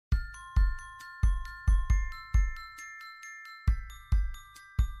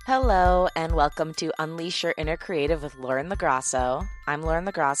Hello, and welcome to Unleash Your Inner Creative with Lauren LaGrasso. I'm Lauren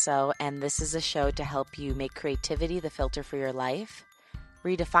LaGrasso, and this is a show to help you make creativity the filter for your life,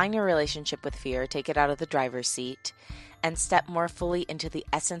 redefine your relationship with fear, take it out of the driver's seat, and step more fully into the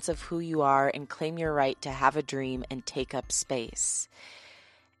essence of who you are and claim your right to have a dream and take up space.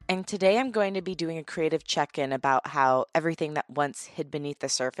 And today I'm going to be doing a creative check-in about how everything that once hid beneath the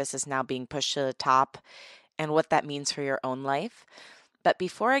surface is now being pushed to the top and what that means for your own life. But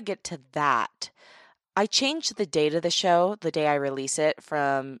before I get to that, I changed the date of the show, the day I release it,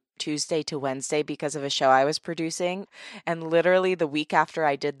 from Tuesday to Wednesday because of a show I was producing. And literally the week after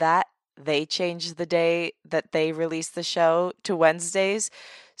I did that, they changed the day that they released the show to Wednesdays.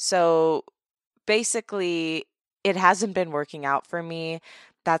 So basically, it hasn't been working out for me.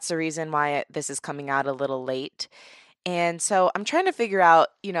 That's the reason why this is coming out a little late. And so I'm trying to figure out,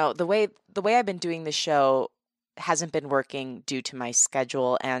 the way I've been doing the show hasn't been working due to my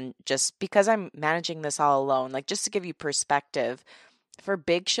schedule and just because I'm managing this all alone. Like, just to give you perspective, for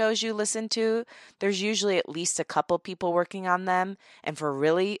big shows you listen to, there's usually at least a couple people working on them. And for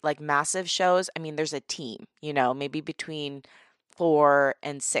really like massive shows, I mean, there's a team, maybe between 4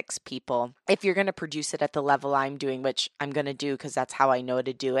 and 6 people. If you're going to produce it at the level I'm doing, which I'm going to do because that's how I know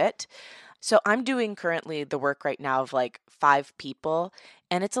to do it. So I'm doing currently the work right now of like 5 people,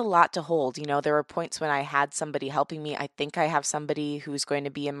 and it's a lot to hold. There were points when I had somebody helping me. I think I have somebody who's going to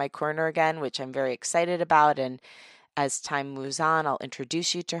be in my corner again, which I'm very excited about. And as time moves on, I'll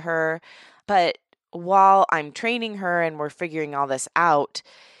introduce you to her. But while I'm training her and we're figuring all this out,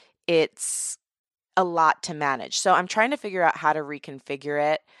 it's a lot to manage. So I'm trying to figure out how to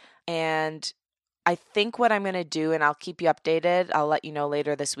reconfigure it. And I think what I'm going to do, and I'll keep you updated, I'll let you know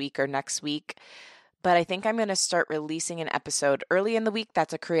later this week or next week, but I think I'm going to start releasing an episode early in the week.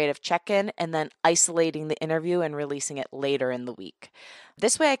 That's a creative check-in, and then isolating the interview and releasing it later in the week.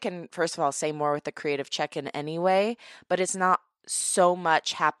 This way I can, first of all, say more with the creative check-in anyway, but it's not so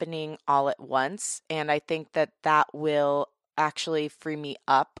much happening all at once. And I think that that will actually free me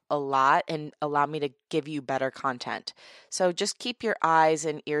up a lot and allow me to give you better content. So just keep your eyes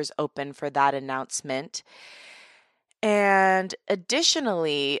and ears open for that announcement. And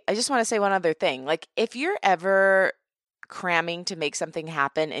additionally, I just want to say one other thing. Like, if you're ever cramming to make something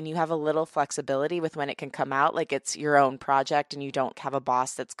happen and you have a little flexibility with when it can come out, like it's your own project and you don't have a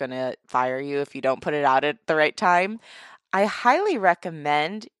boss that's going to fire you if you don't put it out at the right time, I highly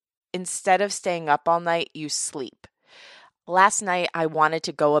recommend, instead of staying up all night, you sleep. Last night, I wanted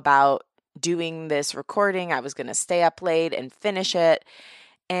to go about doing this recording. I was going to stay up late and finish it.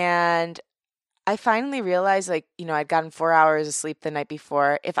 And I finally realized, I'd gotten 4 hours of sleep the night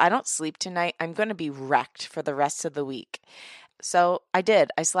before. If I don't sleep tonight, I'm going to be wrecked for the rest of the week. So I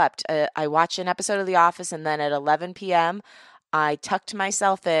did. I slept. I watched an episode of The Office, and then at 11 p.m., I tucked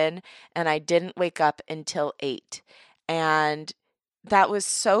myself in, and I didn't wake up until 8. And that was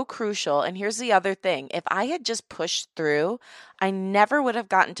so crucial. And here's the other thing. If I had just pushed through, I never would have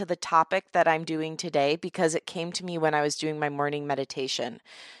gotten to the topic that I'm doing today because it came to me when I was doing my morning meditation.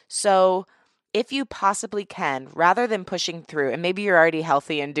 So if you possibly can, rather than pushing through, and maybe you're already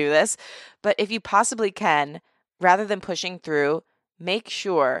healthy and do this, but if you possibly can, rather than pushing through, make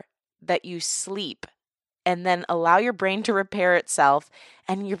sure that you sleep and then allow your brain to repair itself.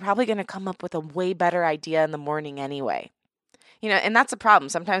 And you're probably going to come up with a way better idea in the morning anyway. And that's a problem.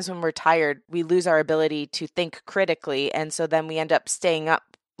 Sometimes when we're tired, we lose our ability to think critically. And so then we end up staying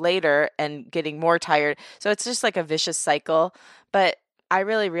up later and getting more tired. So it's just like a vicious cycle. But I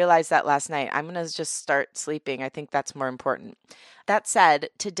really realized that last night. I'm going to just start sleeping. I think that's more important. That said,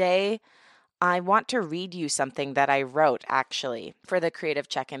 today I want to read you something that I wrote actually for the creative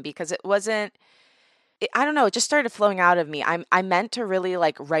check-in because I don't know, it just started flowing out of me. I meant to really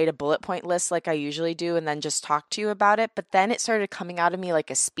write a bullet point list like I usually do and then just talk to you about it, but then it started coming out of me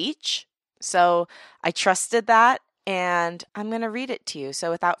like a speech. So I trusted that and I'm going to read it to you. So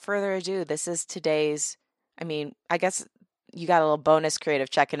without further ado, this is today's, I guess you got a little bonus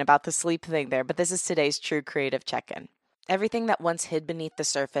creative check-in about the sleep thing there, but this is today's true creative check-in. Everything that once hid beneath the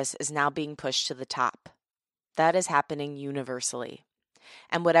surface is now being pushed to the top. That is happening universally.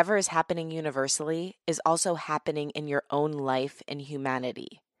 And whatever is happening universally is also happening in your own life and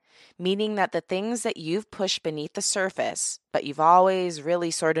humanity. Meaning that the things that you've pushed beneath the surface, but you've always really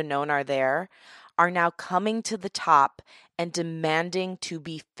sort of known are there, are now coming to the top and demanding to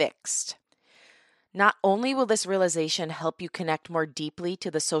be fixed. Not only will this realization help you connect more deeply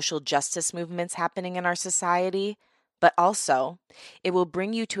to the social justice movements happening in our society, but also it will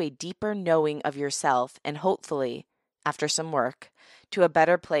bring you to a deeper knowing of yourself and hopefully, after some work, to a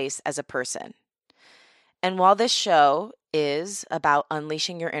better place as a person. And while this show is about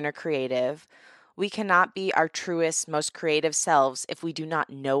unleashing your inner creative. We cannot be our truest, most creative selves if we do not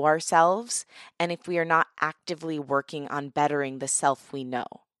know ourselves and if we are not actively working on bettering the self we know.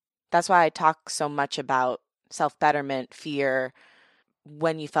 That's why I talk so much about self-betterment, fear,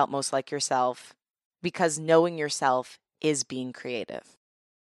 when you felt most like yourself, because knowing yourself is being creative.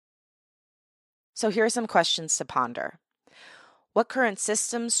 So here are some questions to ponder. What current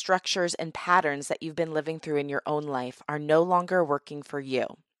systems, structures, and patterns that you've been living through in your own life are no longer working for you?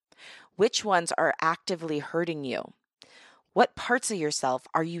 Which ones are actively hurting you? What parts of yourself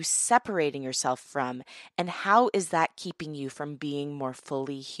are you separating yourself from, and how is that keeping you from being more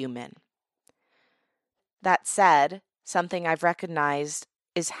fully human? That said, something I've recognized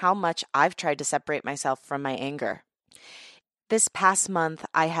is how much I've tried to separate myself from my anger. This past month,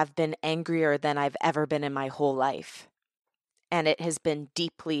 I have been angrier than I've ever been in my whole life, and it has been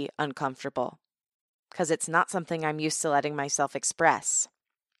deeply uncomfortable because it's not something I'm used to letting myself express.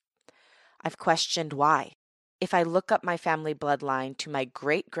 I've questioned why. If I look up my family bloodline to my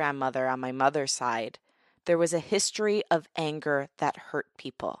great-grandmother on my mother's side, there was a history of anger that hurt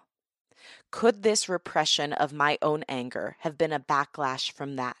people. Could this repression of my own anger have been a backlash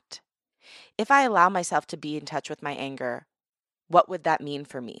from that? If I allow myself to be in touch with my anger, what would that mean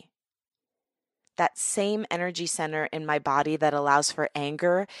for me? That same energy center in my body that allows for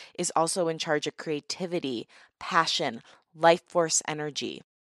anger is also in charge of creativity, passion, life force energy.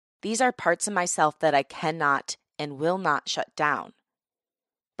 These are parts of myself that I cannot and will not shut down.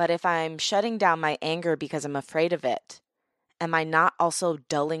 But if I'm shutting down my anger because I'm afraid of it, am I not also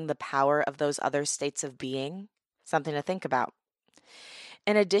dulling the power of those other states of being? Something to think about.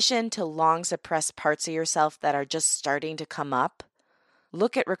 In addition to long suppressed parts of yourself that are just starting to come up,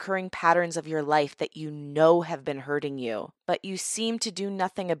 look at recurring patterns of your life that you know have been hurting you, but you seem to do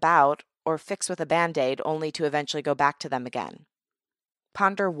nothing about or fix with a Band-Aid only to eventually go back to them again.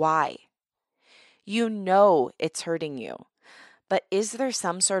 Ponder why. You know it's hurting you, but is there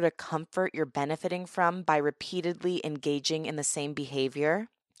some sort of comfort you're benefiting from by repeatedly engaging in the same behavior?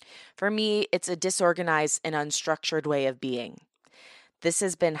 For me, it's a disorganized and unstructured way of being. This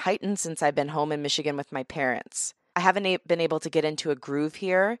has been heightened since I've been home in Michigan with my parents. I haven't been able to get into a groove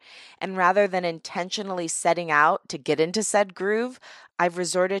here, and rather than intentionally setting out to get into said groove, I've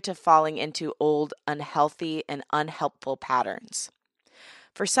resorted to falling into old, unhealthy, and unhelpful patterns.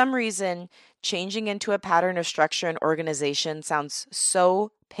 For some reason, changing into a pattern of structure and organization sounds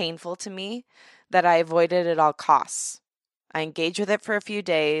so painful to me that I avoid it at all costs. I engage with it for a few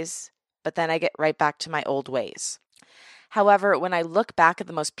days, but then I get right back to my old ways. However, when I look back at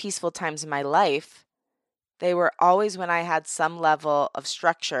the most peaceful times in my life, they were always when I had some level of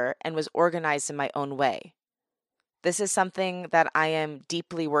structure and was organized in my own way. This is something that I am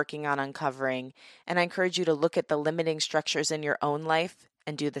deeply working on uncovering, and I encourage you to look at the limiting structures in your own life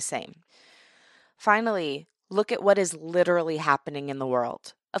and do the same. Finally, look at what is literally happening in the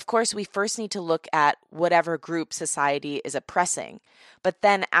world. Of course, we first need to look at whatever group society is oppressing. But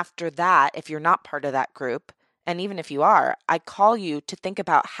then after that, if you're not part of that group, and even if you are, I call you to think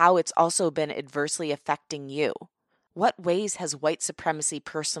about how it's also been adversely affecting you. What ways has white supremacy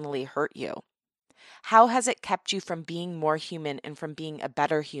personally hurt you? How has it kept you from being more human and from being a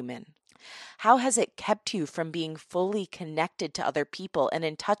better human? How has it kept you from being fully connected to other people and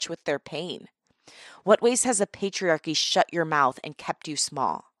in touch with their pain? What ways has the patriarchy shut your mouth and kept you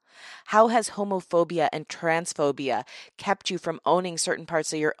small? How has homophobia and transphobia kept you from owning certain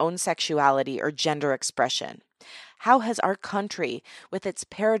parts of your own sexuality or gender expression? How has our country, with its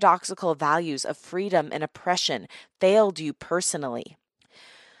paradoxical values of freedom and oppression, failed you personally?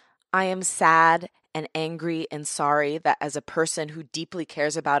 I am sad and angry and sorry that as a person who deeply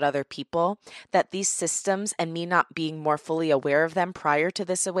cares about other people, that these systems and me not being more fully aware of them prior to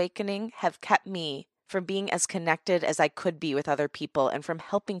this awakening have kept me from being as connected as I could be with other people and from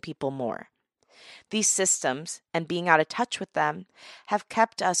helping people more. These systems and being out of touch with them have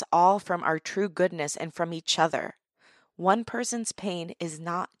kept us all from our true goodness and from each other. One person's pain is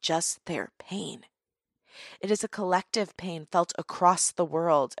not just their pain. It is a collective pain felt across the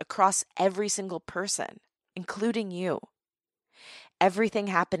world, across every single person, including you. Everything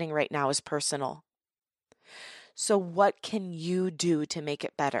happening right now is personal. So what can you do to make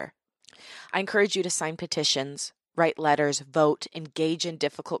it better? I encourage you to sign petitions, write letters, vote, engage in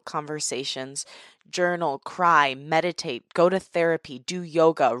difficult conversations, journal, cry, meditate, go to therapy, do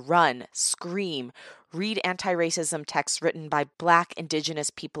yoga, run, scream, read anti-racism texts written by Black, Indigenous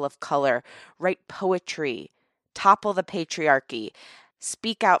people of color, write poetry, topple the patriarchy,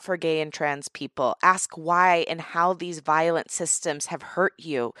 Speak out for gay and trans people. Ask why and how these violent systems have hurt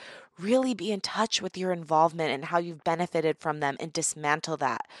you. Really be in touch with your involvement and how you've benefited from them and dismantle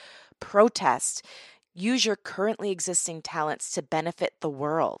that. Protest. Use your currently existing talents to benefit the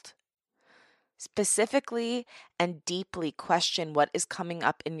world. Specifically and deeply question what is coming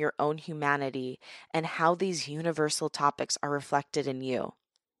up in your own humanity and how these universal topics are reflected in you.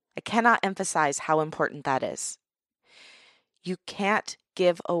 I cannot emphasize how important that is. You can't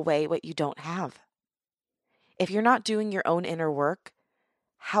give away what you don't have. If you're not doing your own inner work,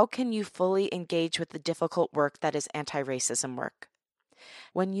 how can you fully engage with the difficult work that is anti-racism work?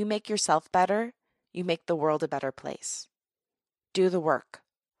 When you make yourself better, you make the world a better place. Do the work,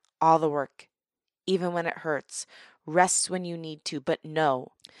 all the work, even when it hurts. Rest when you need to, but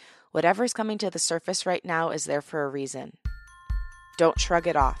know, whatever's coming to the surface right now is there for a reason. Don't shrug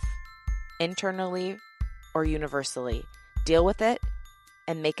it off, internally or universally. Deal with it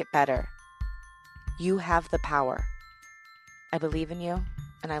and make it better. You have the power. I believe in you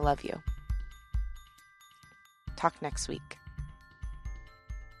and I love you. Talk next week.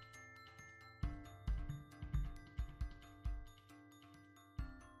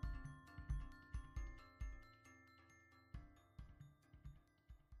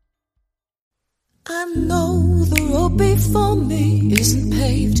 I know the road before me isn't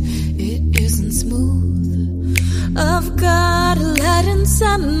paved, it isn't smooth. I've got a light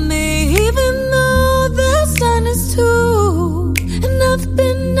inside me, even though the sun is too. And I've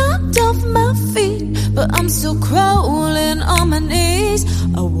been knocked off my feet, but I'm still crawling on my knees.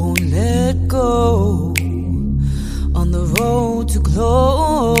 I won't let go. On the road to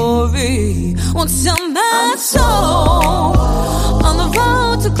glory, won't sell my soul. On the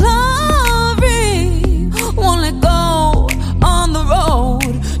road to glory.